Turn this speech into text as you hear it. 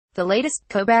The latest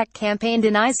Kobach campaign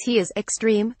denies he is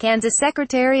extreme. Kansas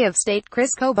Secretary of State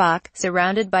Chris Kobach,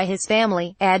 surrounded by his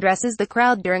family, addresses the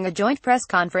crowd during a joint press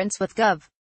conference with Gov.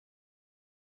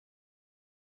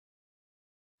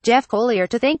 Jeff Collier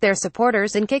to thank their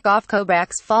supporters and kick off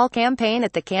Kobach's fall campaign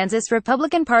at the Kansas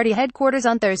Republican Party headquarters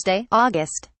on Thursday,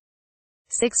 August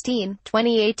 16,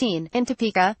 2018, in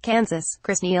Topeka, Kansas.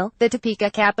 Chris Neal, the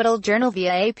Topeka Capital Journal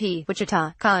via AP,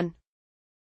 Wichita, Con.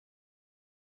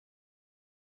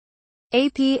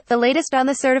 AP, the latest on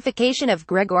the certification of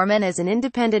Greg Orman as an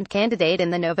independent candidate in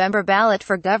the November ballot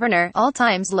for governor, all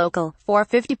times local,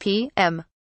 4:50 p.m.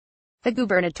 The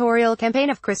gubernatorial campaign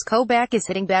of Chris Kobach is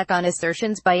hitting back on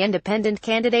assertions by independent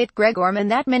candidate Greg Orman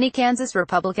that many Kansas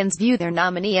Republicans view their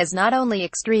nominee as not only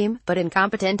extreme, but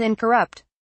incompetent and corrupt.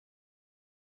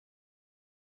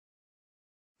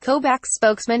 Kobach's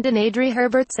spokesman Denadri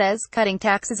Herbert says cutting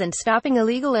taxes and stopping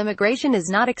illegal immigration is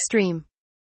not extreme.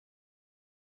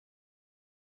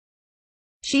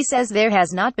 She says there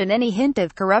has not been any hint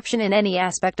of corruption in any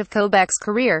aspect of Kobach's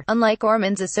career, unlike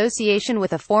Orman's association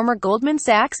with a former Goldman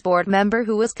Sachs board member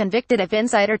who was convicted of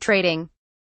insider trading.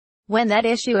 When that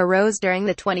issue arose during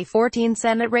the 2014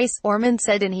 Senate race, Orman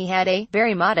said he had a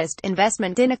very modest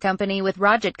investment in a company with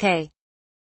Rajat K.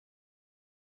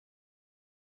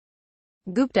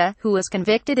 Gupta, who was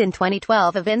convicted in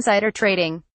 2012 of insider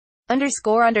trading.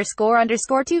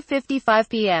 ___2:55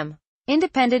 p.m.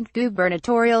 Independent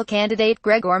gubernatorial candidate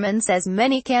Greg Orman says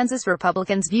many Kansas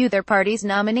Republicans view their party's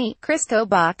nominee, Chris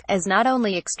Kobach, as not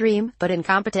only extreme, but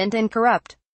incompetent and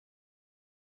corrupt.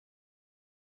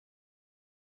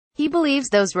 He believes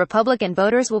those Republican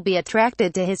voters will be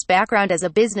attracted to his background as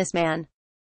a businessman.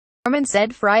 Orman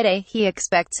said Friday he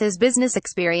expects his business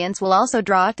experience will also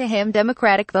draw to him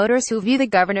Democratic voters who view the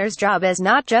governor's job as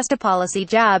not just a policy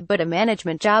job but a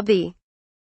management job. The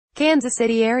Kansas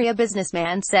City area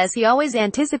businessman says he always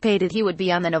anticipated he would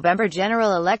be on the November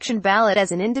general election ballot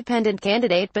as an independent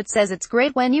candidate, but says it's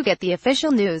great when you get the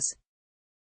official news.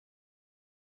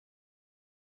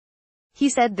 He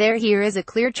said here is a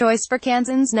clear choice for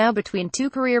Kansans now between two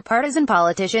career partisan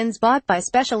politicians bought by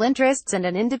special interests and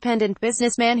an independent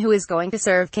businessman who is going to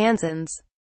serve Kansans.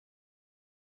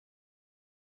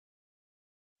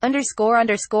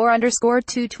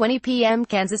 ___2:20 p.m.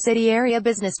 Kansas City area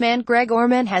businessman Greg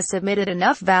Orman has submitted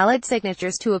enough valid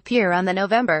signatures to appear on the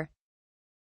November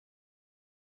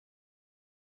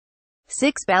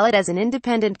 6 ballot as an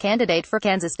independent candidate for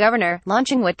Kansas governor,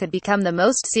 launching what could become the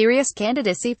most serious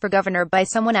candidacy for governor by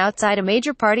someone outside a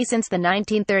major party since the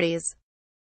 1930s.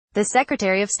 The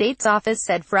Secretary of State's office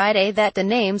said Friday that the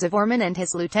names of Orman and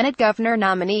his lieutenant governor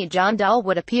nominee John Dahl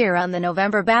would appear on the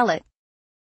November ballot.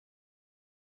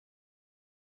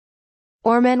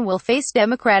 Orman will face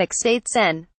Democratic State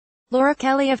Sen. Laura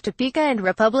Kelly of Topeka and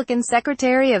Republican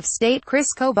Secretary of State Chris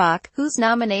Kobach, whose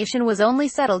nomination was only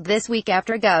settled this week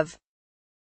after Gov.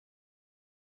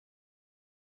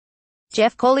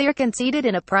 Jeff Collier conceded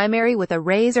in a primary with a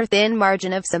razor-thin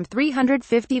margin of some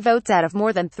 350 votes out of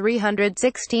more than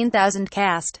 316,000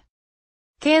 cast.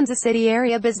 Kansas City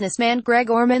area businessman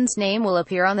Greg Orman's name will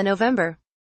appear on the November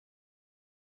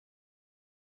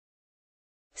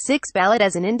 6 ballot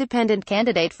as an independent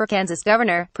candidate for Kansas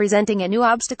governor, presenting a new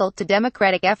obstacle to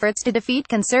Democratic efforts to defeat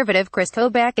conservative Chris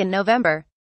Kobach in November.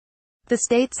 The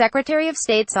state Secretary of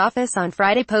State's office on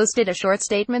Friday posted a short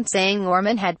statement saying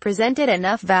Orman had presented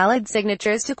enough valid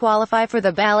signatures to qualify for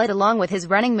the ballot along with his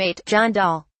running mate, John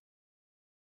Dahl.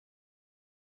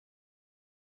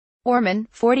 Orman,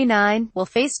 49, will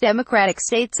face Democratic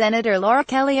State Senator Laura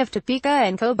Kelly of Topeka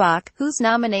and Kobach, whose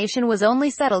nomination was only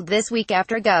settled this week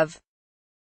after Gov.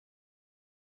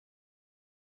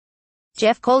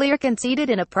 Jeff Collier conceded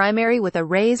in a primary with a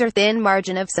razor-thin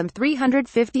margin of some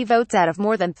 350 votes out of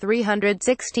more than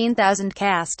 316,000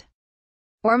 cast.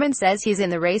 Orman says he's in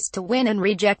the race to win and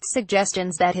rejects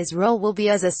suggestions that his role will be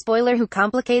as a spoiler who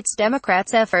complicates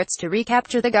Democrats' efforts to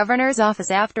recapture the governor's office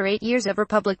after 8 years of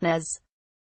Republicanism.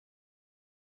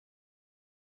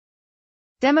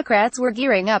 Democrats were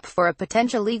gearing up for a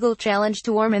potential legal challenge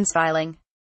to Orman's filing.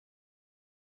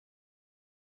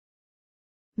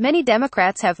 Many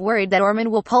Democrats have worried that Orman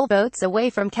will pull votes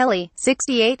away from Kelly,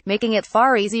 68, making it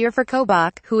far easier for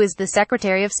Kobach, who is the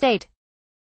Secretary of State.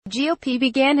 GOP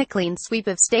began a clean sweep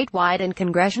of statewide and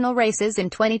congressional races in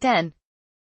 2010.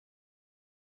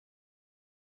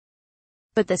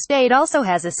 But the state also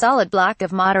has a solid block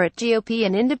of moderate GOP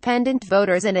and independent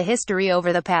voters and a history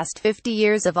over the past 50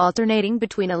 years of alternating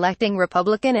between electing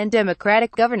Republican and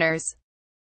Democratic governors.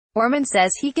 Orman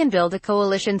says he can build a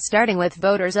coalition starting with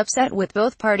voters upset with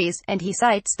both parties, and he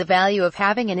cites the value of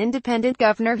having an independent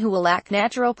governor who will lack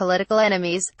natural political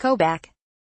enemies. Kobach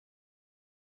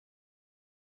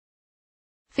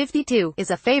 52,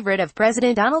 is a favorite of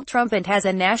President Donald Trump and has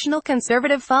a national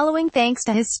conservative following thanks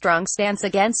to his strong stance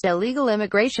against illegal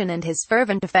immigration and his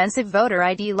fervent defense of voter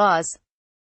ID laws.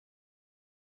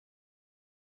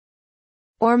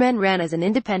 Orman ran as an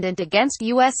independent against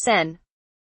U.S. Sen.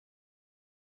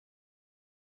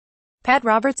 Pat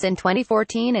Roberts in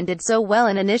 2014 and did so well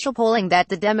in initial polling that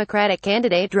the Democratic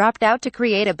candidate dropped out to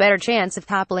create a better chance of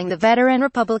toppling the veteran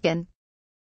Republican.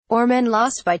 Orman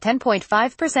lost by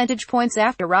 10.5 percentage points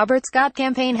after Roberts got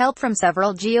campaign help from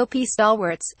several GOP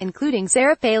stalwarts, including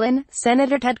Sarah Palin,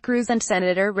 Senator Ted Cruz and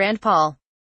Senator Rand Paul.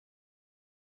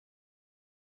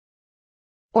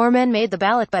 Orman made the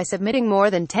ballot by submitting more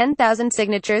than 10,000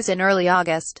 signatures in early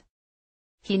August.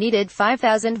 He needed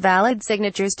 5,000 valid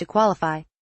signatures to qualify.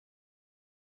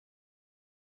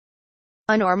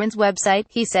 On Orman's website,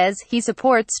 he says he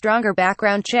supports stronger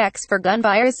background checks for gun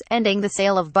buyers, ending the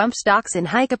sale of bump stocks in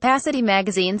high-capacity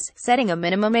magazines, setting a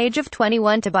minimum age of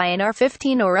 21 to buy an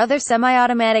AR-15 or other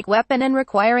semi-automatic weapon and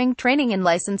requiring training and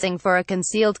licensing for a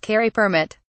concealed carry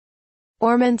permit.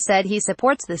 Orman said he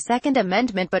supports the Second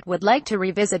Amendment but would like to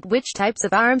revisit which types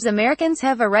of arms Americans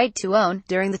have a right to own.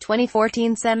 During the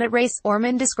 2014 Senate race,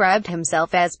 Orman described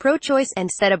himself as pro-choice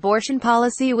and said abortion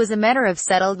policy was a matter of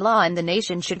settled law and the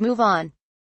nation should move on.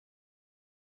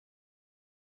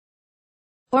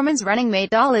 Orman's running mate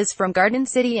Dahl is from Garden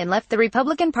City and left the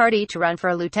Republican Party to run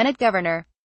for lieutenant governor.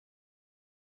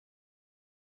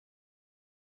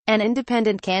 An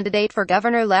independent candidate for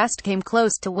governor last came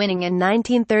close to winning in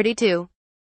 1932.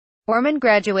 Orman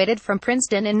graduated from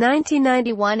Princeton in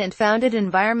 1991 and founded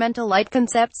Environmental Light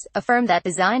Concepts, a firm that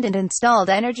designed and installed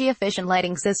energy-efficient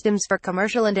lighting systems for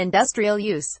commercial and industrial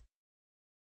use.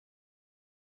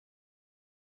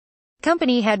 The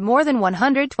company had more than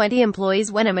 120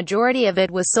 employees when a majority of it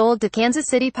was sold to Kansas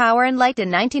City Power and Light in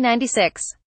 1996.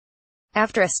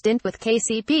 After a stint with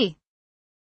KCP.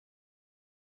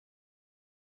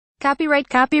 Copyright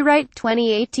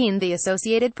 2018 The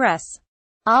Associated Press.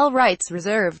 All rights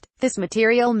reserved. This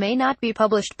material may not be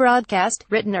published, broadcast,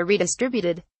 written or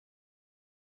redistributed.